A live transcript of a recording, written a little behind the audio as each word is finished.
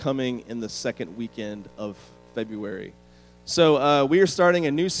coming in the second weekend of February. So we are starting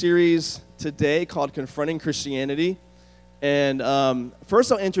a new series today called Confronting Christianity. And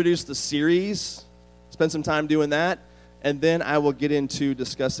first I'll introduce the series, spend some time doing that, and then I will get into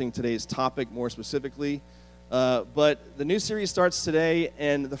discussing today's topic more specifically. But the new series starts today,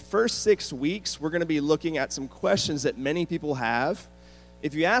 and the first 6 weeks we're going to be looking at some questions that many people have.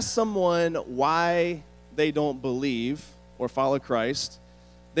 If you ask someone why they don't believe or follow Christ,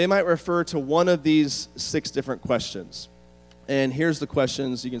 they might refer to one of these 6 different questions. And here's the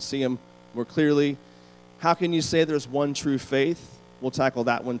questions. You can see them more clearly. How can you say there's one true faith? We'll tackle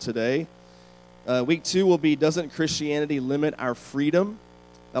that one today. Week 2 will be, doesn't Christianity limit our freedom?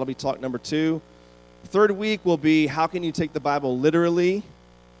 That'll be talk number 2. The third week will be, how can you take the Bible literally?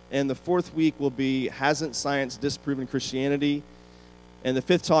 And the fourth week will be, hasn't science disproven Christianity? And the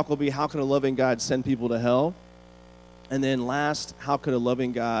fifth talk will be, how can a loving God send people to hell? And then last, how could a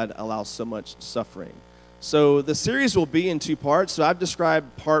loving God allow so much suffering? So the series will be in 2 parts. So I've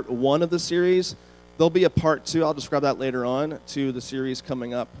described part 1 of the series. There'll be a part 2. I'll describe that later on to the series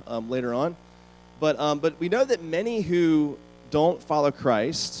coming up later on. But we know that many who don't follow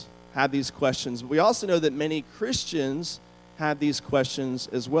Christ have these questions. But we also know that many Christians have these questions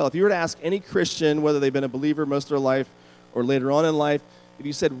as well. If you were to ask any Christian, whether they've been a believer most of their life or later on in life, if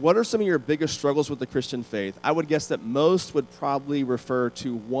you said, what are some of your biggest struggles with the Christian faith? I would guess that most would probably refer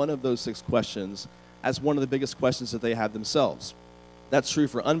to one of those 6 questions as one of the biggest questions that they have themselves. That's true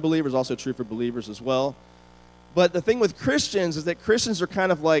for unbelievers, also true for believers as well. But the thing with Christians is that Christians are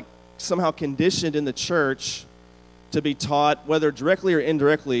kind of like somehow conditioned in the church to be taught, whether directly or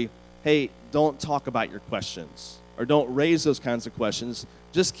indirectly, hey, don't talk about your questions or don't raise those kinds of questions.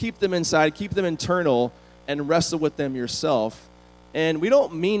 Just keep them inside, keep them internal, and wrestle with them yourself. And we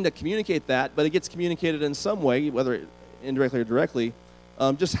don't mean to communicate that, but it gets communicated in some way, whether indirectly or directly.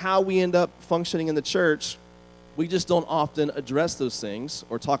 Just how we end up functioning in the church, we just don't often address those things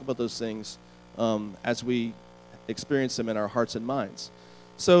or talk about those things as we experience them in our hearts and minds.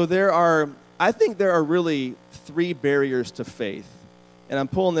 So I think there are really 3 barriers to faith. And I'm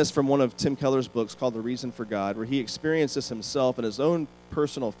pulling this from one of Tim Keller's books called The Reason for God, where he experienced this himself in his own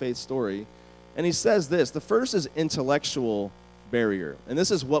personal faith story. And he says this: the first is intellectual barrier, and this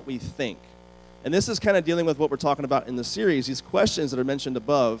is what we think. And this is kind of dealing with what we're talking about in the series, these questions that are mentioned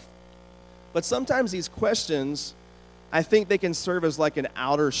above. But sometimes these questions, I think they can serve as like an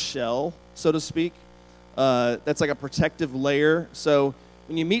outer shell, so to speak. That's like a protective layer. So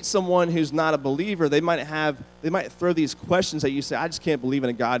when you meet someone who's not a believer, they might throw these questions at you, say, I just can't believe in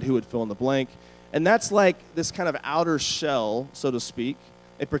a God who would fill in the blank. And that's like this kind of outer shell, so to speak,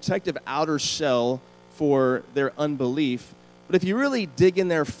 a protective outer shell for their unbelief. But if you really dig in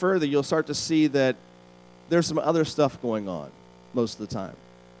there further, you'll start to see that there's some other stuff going on most of the time.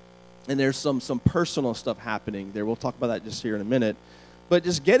 And there's some personal stuff happening there. We'll talk about that just here in a minute. But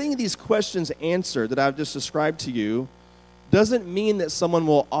just getting these questions answered that I've just described to you doesn't mean that someone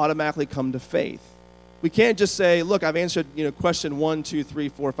will automatically come to faith. We can't just say, look, I've answered question 1, 2, 3,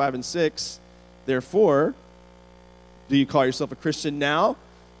 4, 5, and 6. Therefore, do you call yourself a Christian now?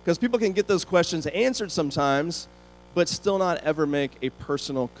 Because people can get those questions answered sometimes, but still not ever make a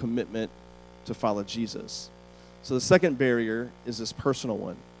personal commitment to follow Jesus. So the second barrier is this personal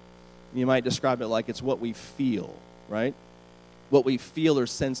one. You might describe it like it's what we feel, right? What we feel or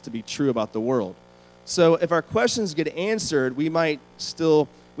sense to be true about the world. So if our questions get answered, we still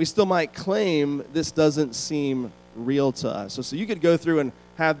might claim this doesn't seem real to us. So you could go through and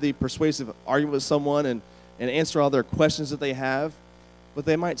have the persuasive argument with someone and answer all their questions that they have, but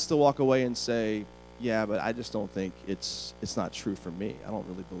they might still walk away and say, yeah, but I just don't think it's not true for me. I don't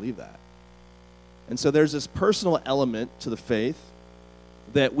really believe that. And so there's this personal element to the faith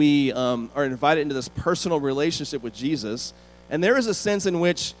that we are invited into this personal relationship with Jesus. And there is a sense in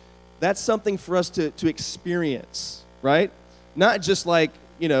which that's something for us to experience, right? Not just like,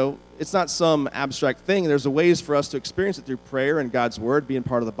 it's not some abstract thing. There's ways for us to experience it through prayer and God's word, being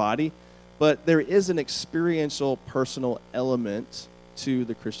part of the body. But there is an experiential, personal element to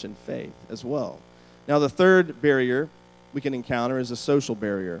the Christian faith as well. Now, the third barrier we can encounter is a social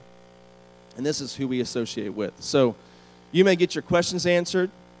barrier. And this is who we associate with. So you may get your questions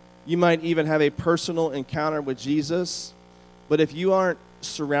answered. You might even have a personal encounter with Jesus. But if you aren't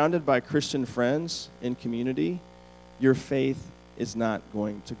surrounded by Christian friends in community, your faith is not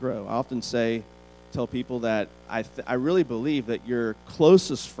going to grow. I often tell people that I really believe that your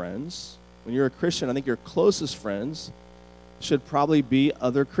closest friends, when you're a Christian, I think your closest friends should probably be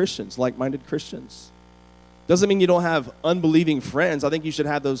other Christians, like-minded Christians. Doesn't mean you don't have unbelieving friends. I think you should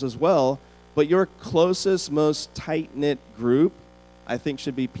have those as well. But your closest, most tight-knit group, I think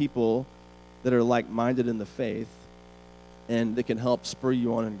should be people that are like-minded in the faith and that can help spur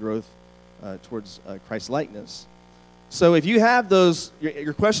you on in growth towards Christ-likeness. So if you have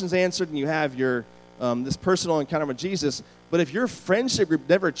your questions answered and you have your this personal encounter with Jesus, but if your friendship group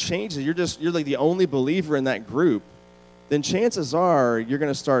never changes, you're like the only believer in that group, then chances are you're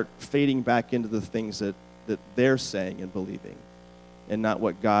going to start fading back into the things that they're saying and believing and not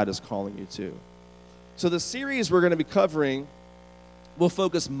what God is calling you to. So the series we're going to be covering will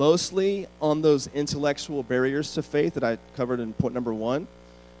focus mostly on those intellectual barriers to faith that I covered in point number 1.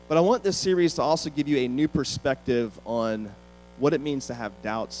 But I want this series to also give you a new perspective on what it means to have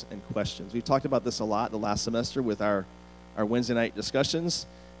doubts and questions. We talked about this a lot the last semester with our Wednesday night discussions,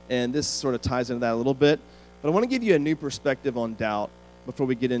 and this sort of ties into that a little bit. But I want to give you a new perspective on doubt before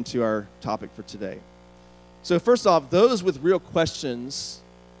we get into our topic for today. So first off, those with real questions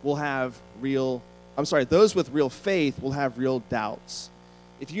will have those with real faith will have real doubts.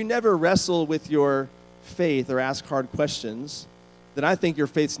 If you never wrestle with your faith or ask hard questions, then I think your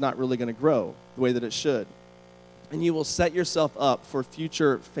faith's not really going to grow the way that it should. And you will set yourself up for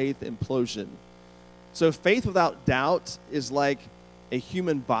future faith implosion. So faith without doubt is like a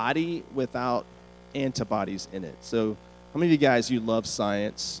human body without antibodies in it. So how many of you guys, you love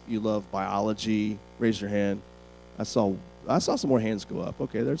science, you love biology? Raise your hand. I saw some more hands go up.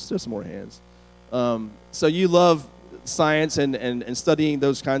 Okay, there's some more hands. So you love science and studying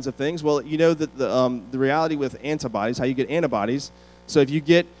those kinds of things. Well, you know that the reality with antibodies, how you get antibodies. So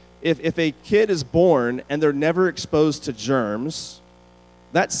if a kid is born and they're never exposed to germs,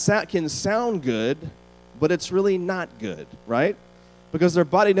 that can sound good, but it's really not good, right? Because their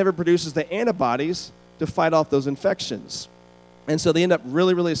body never produces the antibodies to fight off those infections. And so they end up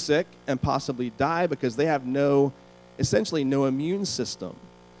really, really sick and possibly die because they have essentially no immune system.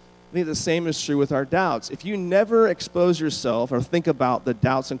 I think the same is true with our doubts. If you never expose yourself or think about the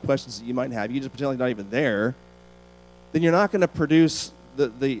doubts and questions that you might have, you just pretend like they're not even there, then you're not going to produce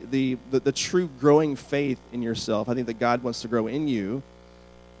the true growing faith in yourself. I think that God wants to grow in you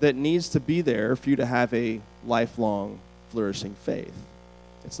that needs to be there for you to have a lifelong flourishing faith.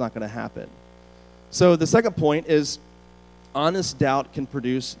 It's not going to happen. So the second point is honest doubt can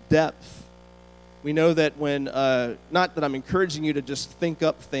produce depth. We know that when, not that I'm encouraging you to just think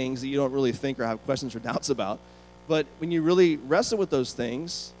up things that you don't really think or have questions or doubts about, but when you really wrestle with those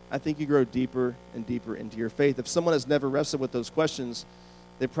things, I think you grow deeper and deeper into your faith. If someone has never wrestled with those questions,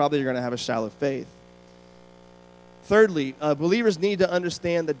 they probably are going to have a shallow faith. Thirdly, believers need to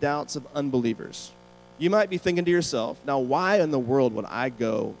understand the doubts of unbelievers. You might be thinking to yourself, now why in the world would I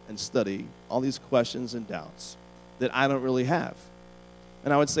go and study all these questions and doubts that I don't really have?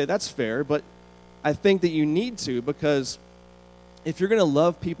 And I would say that's fair, but I think that you need to, because if you're going to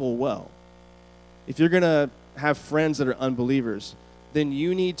love people well, if you're going to have friends that are unbelievers, then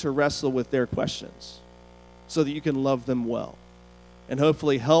you need to wrestle with their questions so that you can love them well and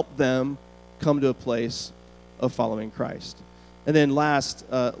hopefully help them come to a place of following Christ. And then last,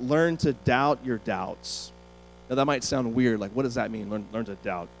 learn to doubt your doubts. Now that might sound weird, like what does that mean, learn to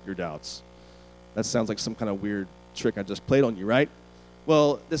doubt your doubts? That sounds like some kind of weird trick I just played on you, right?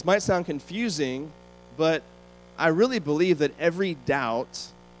 Well, this might sound confusing, but I really believe that every doubt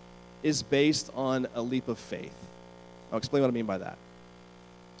is based on a leap of faith. I'll explain what I mean by that.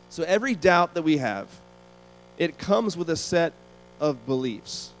 So every doubt that we have, it comes with a set of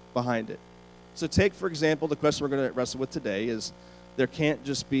beliefs behind it. So take, for example, the question we're going to wrestle with today is there can't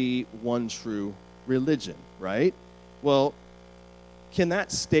just be one true religion, right? Well, can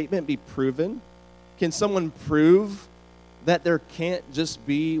that statement be proven? Can someone prove that there can't just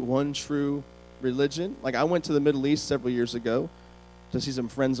be one true religion? Like I went to the Middle East several years ago to see some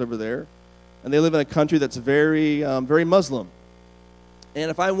friends over there, and they live in a country that's very, very Muslim. And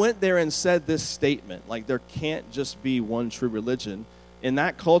if I went there and said this statement, like there can't just be one true religion, in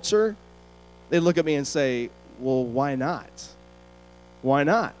that culture, they look at me and say, well, why not? Why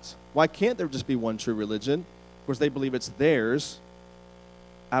not? Why can't there just be one true religion? Of course, they believe it's theirs.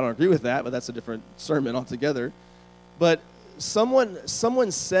 I don't agree with that, but that's a different sermon altogether. But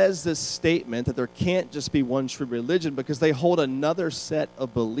someone says this statement that there can't just be one true religion because they hold another set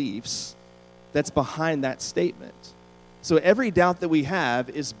of beliefs that's behind that statement. So every doubt that we have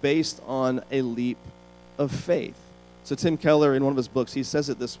is based on a leap of faith. So Tim Keller, in one of his books, he says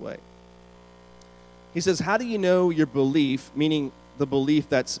it this way. He says, how do you know your belief, meaning the belief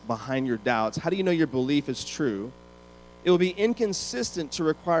that's behind your doubts, how do you know your belief is true? It will be inconsistent to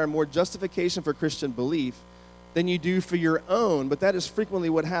require more justification for Christian belief than you do for your own, but that is frequently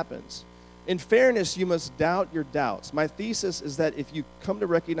what happens. In fairness, you must doubt your doubts. My thesis is that if you come to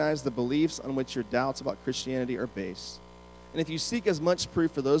recognize the beliefs on which your doubts about Christianity are based, And if you seek as much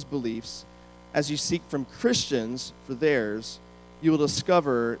proof for those beliefs as you seek from Christians for theirs, you will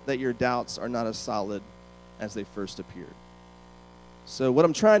discover that your doubts are not as solid as they first appeared. So what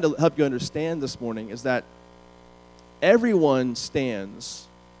I'm trying to help you understand this morning is that everyone stands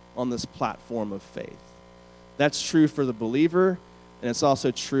on this platform of faith. That's true for the believer, and it's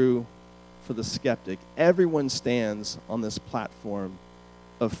also true for the skeptic. Everyone stands on this platform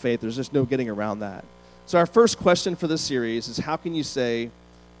of faith. There's just no getting around that. So our first question for this series is, how can you say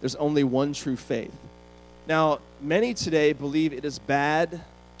there's only one true faith? Now, many today believe it is bad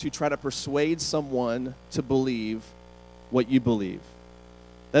to try to persuade someone to believe what you believe.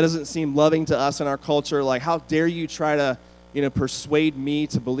 That doesn't seem loving to us in our culture. Like, how dare you try to, persuade me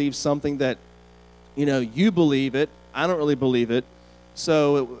to believe something that, you believe it. I don't really believe it.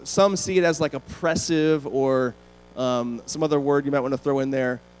 So some see it as like oppressive, or some other word you might want to throw in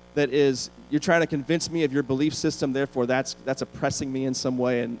there that is, you're trying to convince me of your belief system, therefore that's oppressing me in some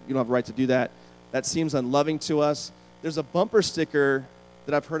way, and you don't have a right to do that. That seems unloving to us. There's a bumper sticker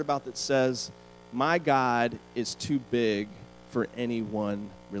that I've heard about that says, "My God is too big for any one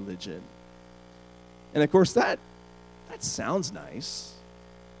religion." And of course that sounds nice,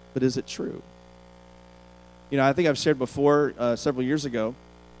 but is it true? I think I've shared before, several years ago,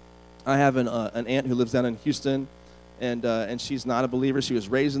 I have an aunt who lives down in Houston, and she's not a believer. She was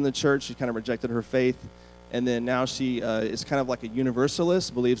raised in the church. She kind of rejected her faith, and then now she is kind of like a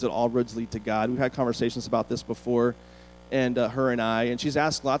universalist, believes that all roads lead to God. We've had conversations about this before, and her and I, and she's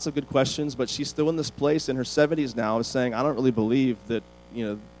asked lots of good questions, but she's still in this place in her 70s now, is saying, I don't really believe that,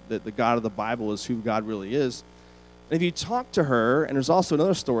 that the God of the Bible is who God really is. And if you talk to her, and there's also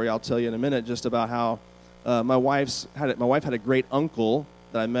another story I'll tell you in a minute, just about how my wife had a great uncle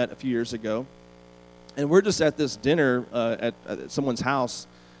that I met a few years ago, and we're just at this dinner at someone's house.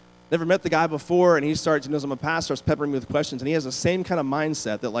 Never met the guy before, and he starts, he knows I'm a pastor, starts peppering me with questions, and he has the same kind of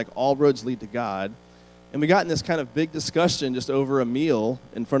mindset that like all roads lead to God. And we got in this kind of big discussion just over a meal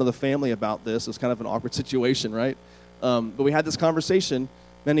in front of the family about this. It was kind of an awkward situation, right? But we had this conversation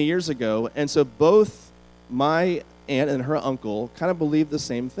many years ago, and so both my aunt and her uncle kind of believed the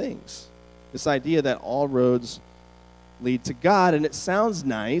same things. This idea that all roads lead to God, and it sounds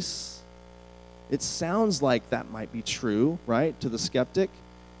nice. It sounds like that might be true, right, to the skeptic.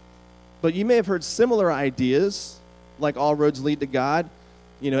 But you may have heard similar ideas, like all roads lead to God.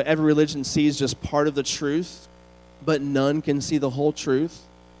 Every religion sees just part of the truth, but none can see the whole truth.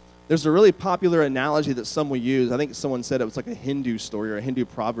 There's a really popular analogy that some will use. I think someone said it was like a Hindu story or a Hindu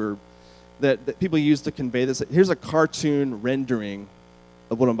proverb that people use to convey this. Here's a cartoon rendering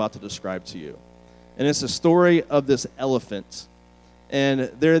of what I'm about to describe to you. And it's a story of this elephant.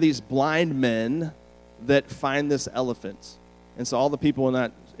 And there are these blind men that find this elephant. And so all the people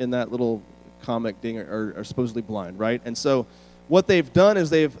in that little comic thing are supposedly blind, right? And so what they've done is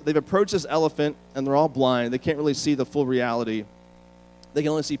they've approached this elephant, and they're all blind. They can't really see the full reality. They can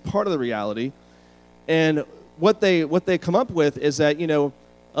only see part of the reality. And what they come up with is that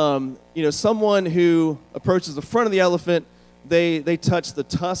someone who approaches the front of the elephant, they touch the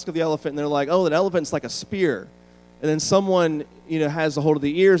tusk of the elephant, and they're like, oh, that elephant's like a spear. And then someone has a hold of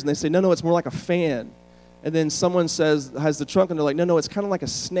the ears, and they say, no, it's more like a fan. And then someone has the trunk, and they're like, no, it's kind of like a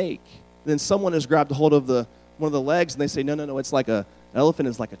snake. And then someone has grabbed a hold of one of the legs, and they say, no, it's like an elephant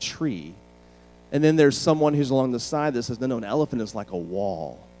is like a tree. And then there's someone who's along the side that says, no, an elephant is like a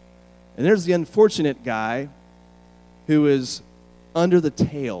wall. And there's the unfortunate guy who is under the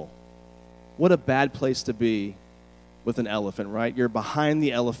tail. What a bad place to be with an elephant, right? You're behind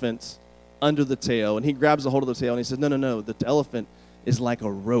the elephant, under the tail, and he grabs a hold of the tail, and he says, no, the elephant is like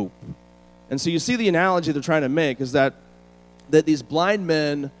a rope. And so you see the analogy they're trying to make is that these blind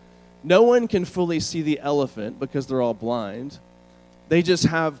men, no one can fully see the elephant because they're all blind. They just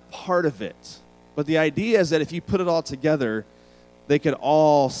have part of it. But the idea is that if you put it all together, they could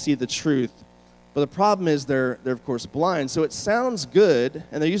all see the truth. But the problem is they're of course blind. So it sounds good,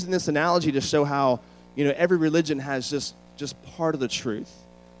 and they're using this analogy to show how every religion has just part of the truth.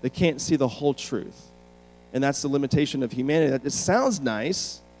 They can't see the whole truth. And that's the limitation of humanity. It sounds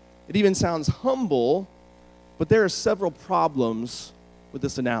nice. It even sounds humble, but there are several problems with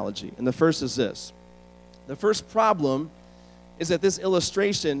this analogy. And the first is this. The first problem is that this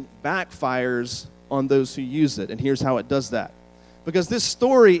illustration backfires on those who use it. And here's how it does that. Because this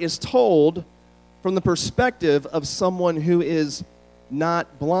story is told from the perspective of someone who is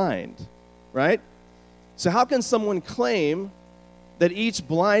not blind, right? So how can someone claim that each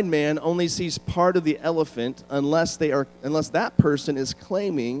blind man only sees part of the elephant unless that person is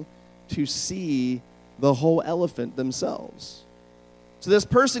claiming to see the whole elephant themselves? So this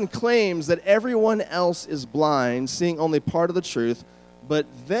person claims that everyone else is blind, seeing only part of the truth, but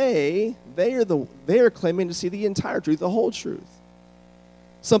they are claiming to see the entire truth, the whole truth.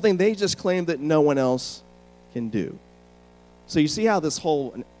 Something they just claim that no one else can do. So you see how this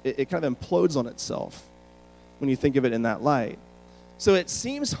it kind of implodes on itself when you think of it in that light. So it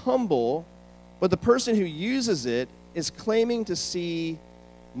seems humble, but the person who uses it is claiming to see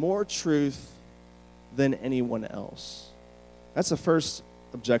more truth than anyone else. That's the first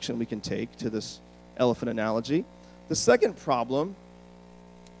objection we can take to this elephant analogy. The second problem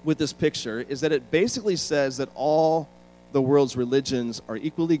with this picture is that it basically says that all the world's religions are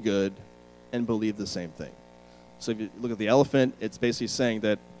equally good and believe the same thing. So if you look at the elephant, it's basically saying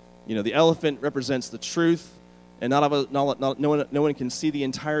that, the elephant represents the truth, and no one can see the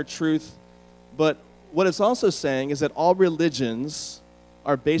entire truth. But what it's also saying is that all religions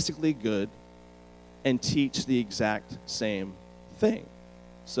are basically good and teach the exact same thing.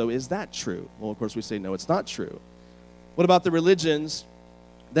 So is that true? Well, of course, we say no, it's not true. What about the religions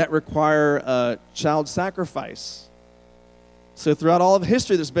that require child sacrifice? So throughout all of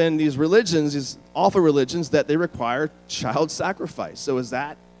history, there's been these religions, these awful religions, that they require child sacrifice. So is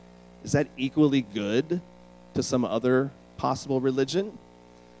that equally good to some other possible religion?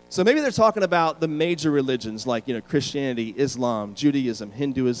 So maybe they're talking about the major religions like, Christianity, Islam, Judaism,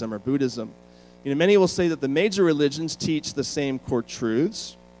 Hinduism, or Buddhism. Many will say that the major religions teach the same core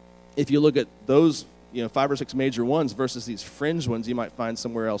truths. If you look at those, 5 or 6 major ones versus these fringe ones you might find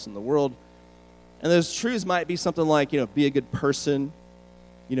somewhere else in the world. And those truths might be something like, be a good person,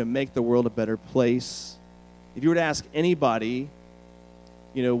 make the world a better place. If you were to ask anybody,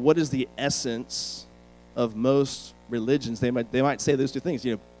 what is the essence of most religions, they might say those two things,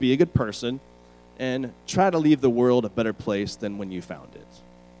 be a good person and try to leave the world a better place than when you found it.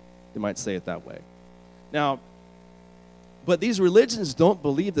 They might say it that way. Now, but these religions don't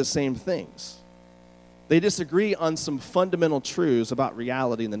believe the same things. They disagree on some fundamental truths about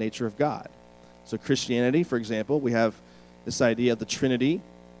reality and the nature of God. So Christianity, for example, we have this idea of the Trinity,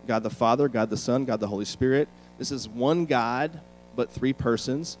 God the Father, God the Son, God the Holy Spirit. This is one God, but 3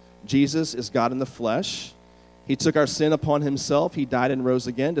 persons. Jesus is God in the flesh. He took our sin upon himself. He died and rose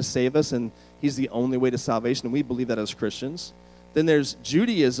again to save us, and he's the only way to salvation, and we believe that as Christians. Then there's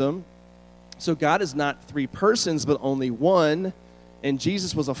Judaism. So God is not 3 persons, but only one, and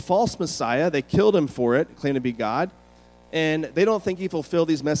Jesus was a false Messiah. They killed him for it, claimed to be God, and they don't think he fulfilled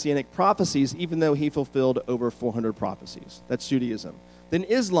these messianic prophecies, even though he fulfilled over 400 prophecies. That's Judaism. Then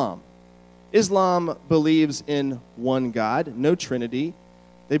Islam. Islam believes in one God, no Trinity.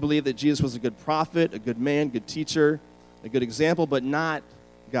 They believe that Jesus was a good prophet, a good man, good teacher, a good example, but not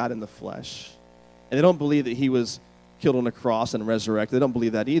God in the flesh. And they don't believe that he was killed on a cross and resurrected. They don't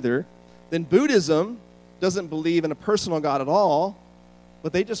believe that either. Then Buddhism doesn't believe in a personal God at all,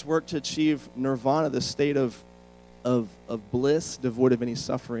 but they just work to achieve nirvana, this state of bliss, devoid of any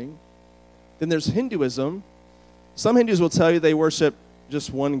suffering. Then there's Hinduism. Some Hindus will tell you they worship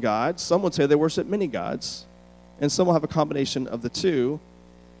just one God. Some would say they worship many gods, and some will have a combination of the two.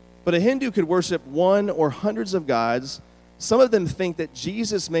 But a Hindu could worship one or hundreds of gods. Some of them think that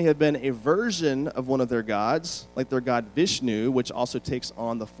Jesus may have been a version of one of their gods, like their god Vishnu, which also takes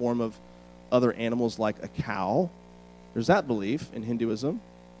on the form of other animals like a cow. There's that belief in Hinduism.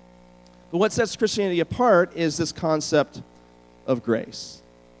 But what sets Christianity apart is this concept of grace.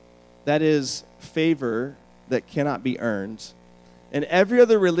 That is favor that cannot be earned. And every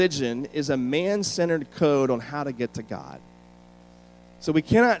other religion is a man-centered code on how to get to God. So we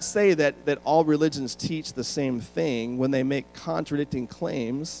cannot say that all religions teach the same thing when they make contradicting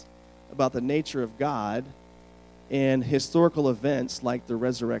claims about the nature of God and historical events like the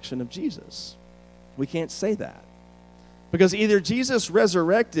resurrection of Jesus. We can't say that. Because either Jesus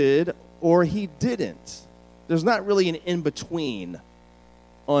resurrected or he didn't. There's not really an in-between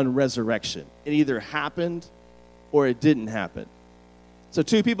on resurrection. It either happened or it didn't happen. So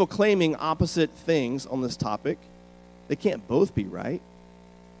 2 people claiming opposite things on this topic, they can't both be right.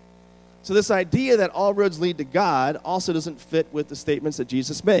 So this idea that all roads lead to God also doesn't fit with the statements that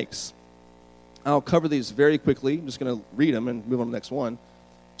Jesus makes. I'll cover these very quickly. I'm just going to read them and move on to the next one.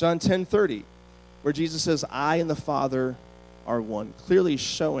 John 10:30, where Jesus says, I and the Father are one, clearly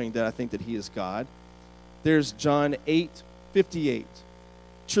showing that I think that he is God. There's John 8:58.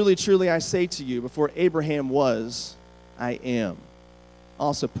 Truly, truly, I say to you, before Abraham was, I am.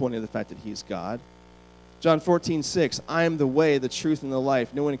 Also pointing to the fact that he's God. John 14:6, I am the way, the truth, and the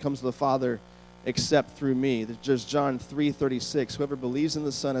life. No one comes to the Father except through me. There's John 3:36, whoever believes in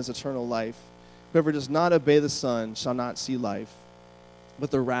the Son has eternal life. Whoever does not obey the Son shall not see life,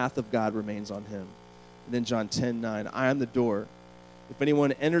 but the wrath of God remains on him. And then John 10:9, I am the door. If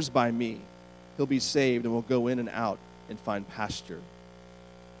anyone enters by me, he'll be saved and will go in and out and find pasture.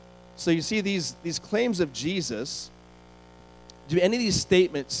 So you see these claims of Jesus, do any of these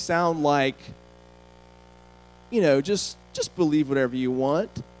statements sound like, just believe whatever you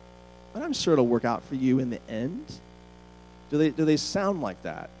want, but I'm sure it'll work out for you in the end? Do they sound like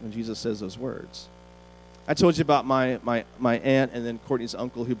that when Jesus says those words? I told you about my aunt and then Courtney's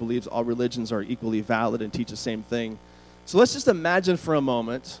uncle who believes all religions are equally valid and teach the same thing. So let's just imagine for a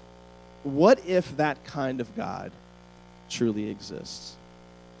moment, what if that kind of God truly exists?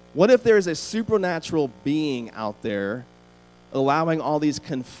 What if there is a supernatural being out there allowing all these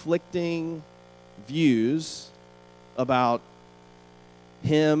conflicting views about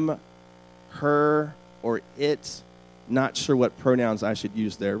him, her, or it, not sure what pronouns I should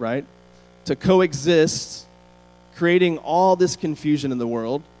use there, right? To coexist, creating all this confusion in the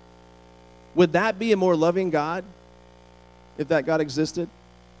world? Would that be a more loving God if that God existed?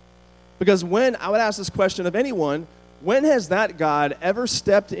 Because I would ask this question of anyone, when has that God ever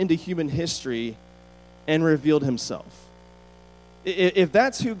stepped into human history and revealed himself? If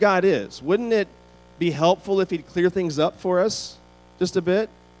that's who God is, wouldn't it be helpful if he'd clear things up for us just a bit?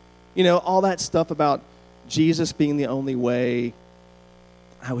 All that stuff about Jesus being the only way,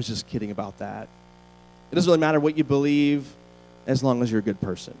 I was just kidding about that. It doesn't really matter what you believe as long as you're a good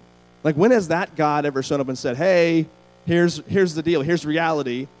person. Like, when has that God ever shown up and said, hey, here's the deal, here's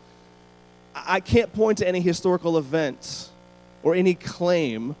reality? I can't point to any historical event or any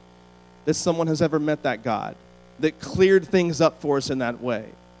claim that someone has ever met that God that cleared things up for us in that way.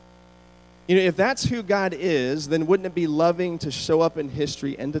 If that's who God is, then wouldn't it be loving to show up in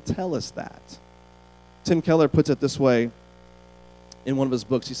history and to tell us that? Tim Keller puts it this way in one of his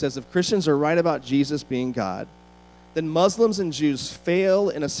books. He says, if Christians are right about Jesus being God, then Muslims and Jews fail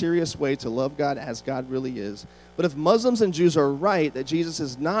in a serious way to love God as God really is. But if Muslims and Jews are right that Jesus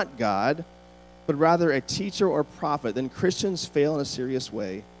is not God, but rather a teacher or prophet, then Christians fail in a serious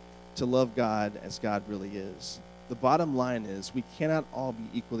way to love God as God really is. The bottom line is we cannot all be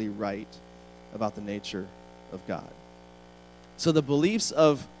equally right about the nature of God. So the beliefs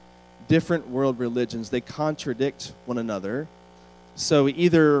of different world religions, they contradict one another. So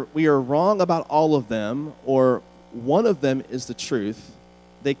either we are wrong about all of them or one of them is the truth.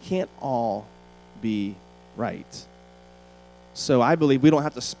 They can't all be right. So I believe we don't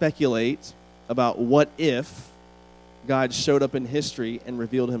have to speculate about what if God showed up in history and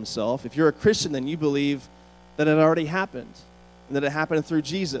revealed himself. If you're a Christian, then you believe that it already happened and that it happened through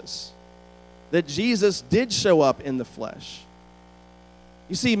Jesus, that Jesus did show up in the flesh.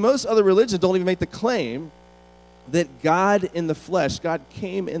 You see, most other religions don't even make the claim that God in the flesh, God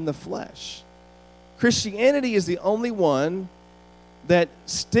came in the flesh. Christianity is the only one that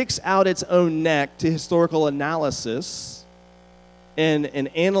sticks out its own neck to historical analysis and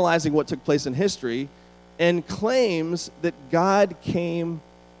analyzing what took place in history and claims that God came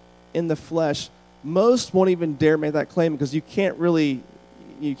in the flesh. Most won't even dare make that claim because you can't really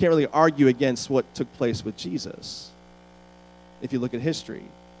argue against what took place with Jesus if you look at history.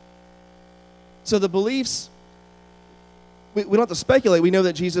 So the beliefs, we don't have to speculate. We know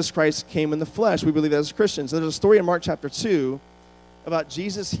that Jesus Christ came in the flesh. We believe that as Christians. There's a story in Mark chapter 2 about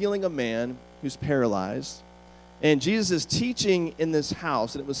Jesus healing a man who's paralyzed. And Jesus is teaching in this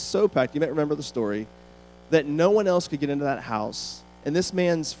house, and it was so packed, you might remember the story, that no one else could get into that house. And this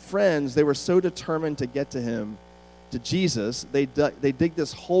man's friends, they were so determined to get to him, to Jesus, they dig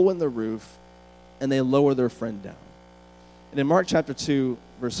this hole in the roof, and they lower their friend down. And in Mark chapter 2,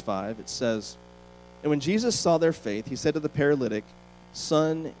 verse 5, it says, and when Jesus saw their faith, he said to the paralytic,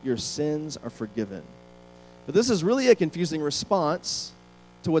 son, your sins are forgiven. But this is really a confusing response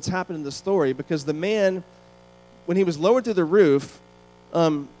to what's happened in the story, because the man, when he was lowered through the roof,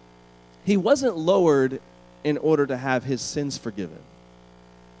 he wasn't lowered in order to have his sins forgiven.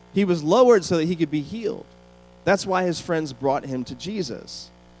 He was lowered so that he could be healed. That's why his friends brought him to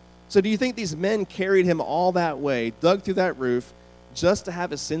Jesus. So do you think these men carried him all that way, dug through that roof, just to have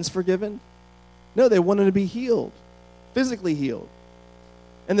his sins forgiven? No, they wanted to be healed, physically healed.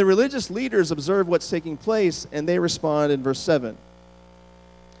 And the religious leaders observe what's taking place, and they respond in verse 7.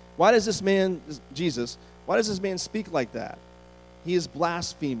 Why does this man speak like that? He is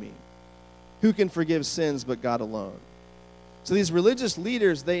blaspheming. Who can forgive sins but God alone? So these religious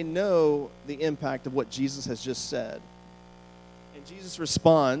leaders, they know the impact of what Jesus has just said. And Jesus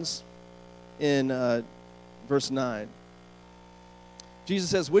responds in verse 9. Jesus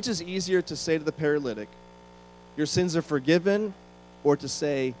says, which is easier to say to the paralytic, your sins are forgiven, or to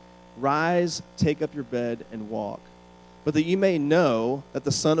say, rise, take up your bed, and walk? But that you may know that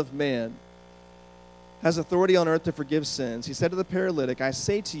the Son of Man has authority on earth to forgive sins. He said to the paralytic, I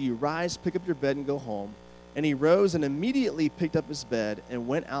say to you, rise, pick up your bed, and go home. And he rose and immediately picked up his bed and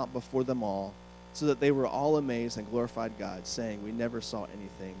went out before them all, so that they were all amazed and glorified God, saying, we never saw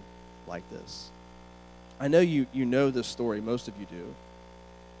anything like this. I know you know this story, most of you do.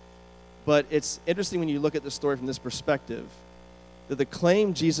 But it's interesting when you look at the story from this perspective, that the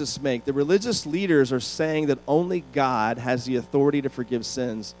claim Jesus makes, the religious leaders are saying that only God has the authority to forgive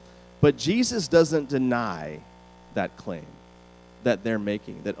sins. But Jesus doesn't deny that claim that they're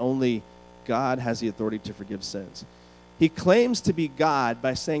making, that only God has the authority to forgive sins. He claims to be God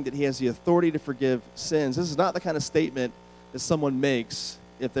by saying that he has the authority to forgive sins. This is not the kind of statement that someone makes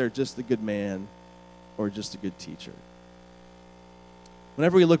if they're just a good man or just a good teacher.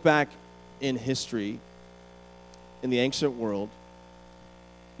 Whenever we look back in history, in the ancient world,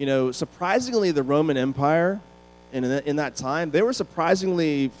 surprisingly, the Roman Empire, in that time, they were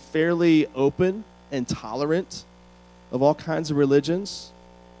surprisingly fairly open and tolerant of all kinds of religions.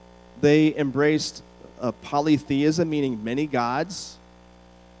 They embraced polytheism, meaning many gods.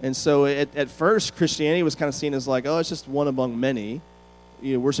 And so at first, Christianity was kind of seen as like, oh, it's just one among many.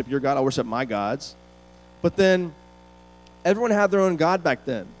 You worship your God, I'll worship my gods. But then everyone had their own God back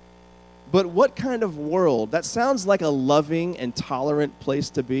then. But what kind of world? That sounds like a loving and tolerant place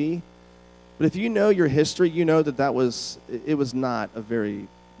to be. But if you know your history, you know that it was not a very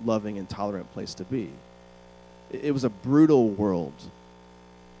loving and tolerant place to be. It was a brutal world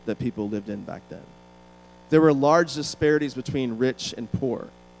that people lived in back then. There were large disparities between rich and poor.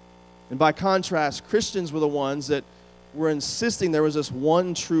 And by contrast, Christians were the ones that were insisting there was this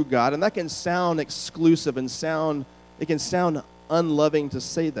one true God. And that can sound exclusive and it can sound unloving to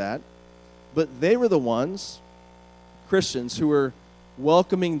say that. But they were the ones, Christians, who were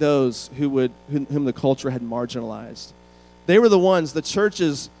welcoming those whom the culture had marginalized. They were the ones, the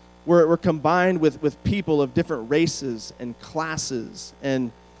churches were combined with people of different races and classes.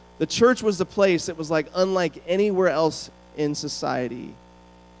 And the church was the place that was like unlike anywhere else in society,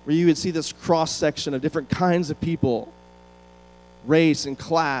 where you would see this cross-section of different kinds of people, race and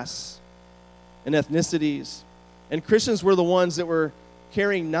class and ethnicities. And Christians were the ones that were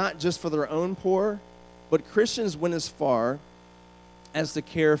caring not just for their own poor, but Christians went as far as to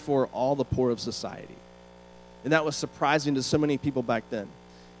care for all the poor of society. And that was surprising to so many people back then.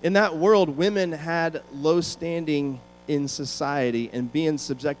 In that world, women had low standing in society and being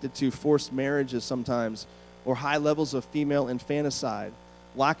subjected to forced marriages sometimes, or high levels of female infanticide,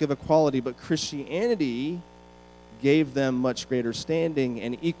 lack of equality. But Christianity gave them much greater standing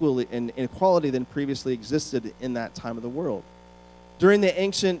and equality than previously existed in that time of the world. During the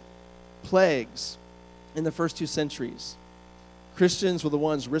ancient plagues in the first 2 centuries, Christians were the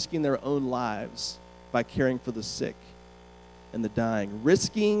ones risking their own lives by caring for the sick and the dying,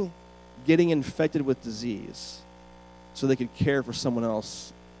 risking getting infected with disease so they could care for someone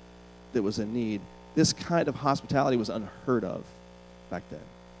else that was in need. This kind of hospitality was unheard of back then.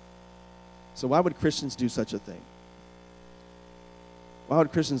 So why would Christians do such a thing? Why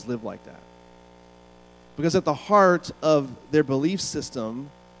would Christians live like that? Because at the heart of their belief system,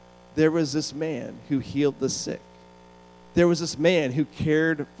 there was this man who healed the sick. There was this man who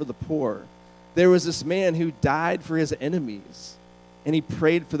cared for the poor. There was this man who died for his enemies, and he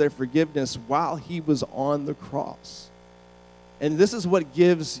prayed for their forgiveness while he was on the cross. And this is what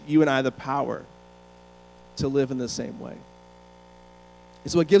gives you and I the power to live in the same way.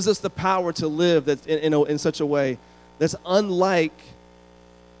 It's what gives us the power to live that in such a way that's unlike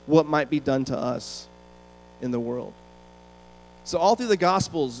what might be done to us in the world. So all through the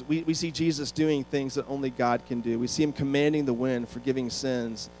Gospels, we see Jesus doing things that only God can do. We see him commanding the wind, forgiving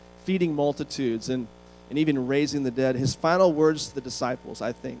sins, feeding multitudes, and even raising the dead. His final words to the disciples,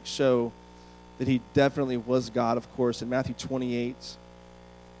 I think, show that he definitely was God, of course. In Matthew 28,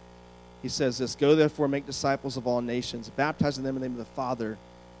 he says this, "Go therefore, make disciples of all nations, baptizing them in the name of the Father,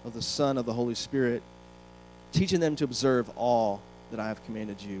 of the Son, of the Holy Spirit, teaching them to observe all that I have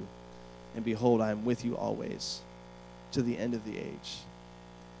commanded you. And behold, I am with you always, to the end of the age."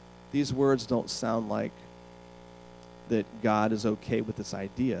 These words don't sound like that God is okay with this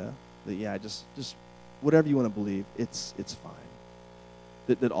idea that, just whatever you want to believe, it's fine.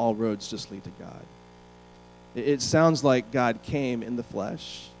 That all roads just lead to God. It sounds like God came in the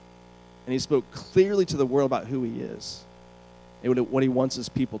flesh, and he spoke clearly to the world about who he is and what he wants his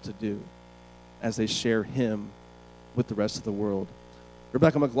people to do as they share him with the rest of the world.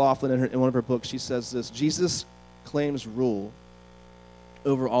 Rebecca McLaughlin, in one of her books, she says this: Jesus claims rule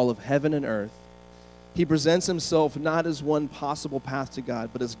over all of heaven and earth. He presents himself not as one possible path to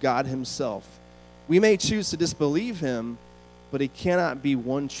God, but as God himself. We may choose to disbelieve him, but he cannot be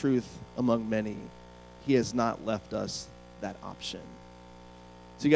one truth among many. he has not left us that option.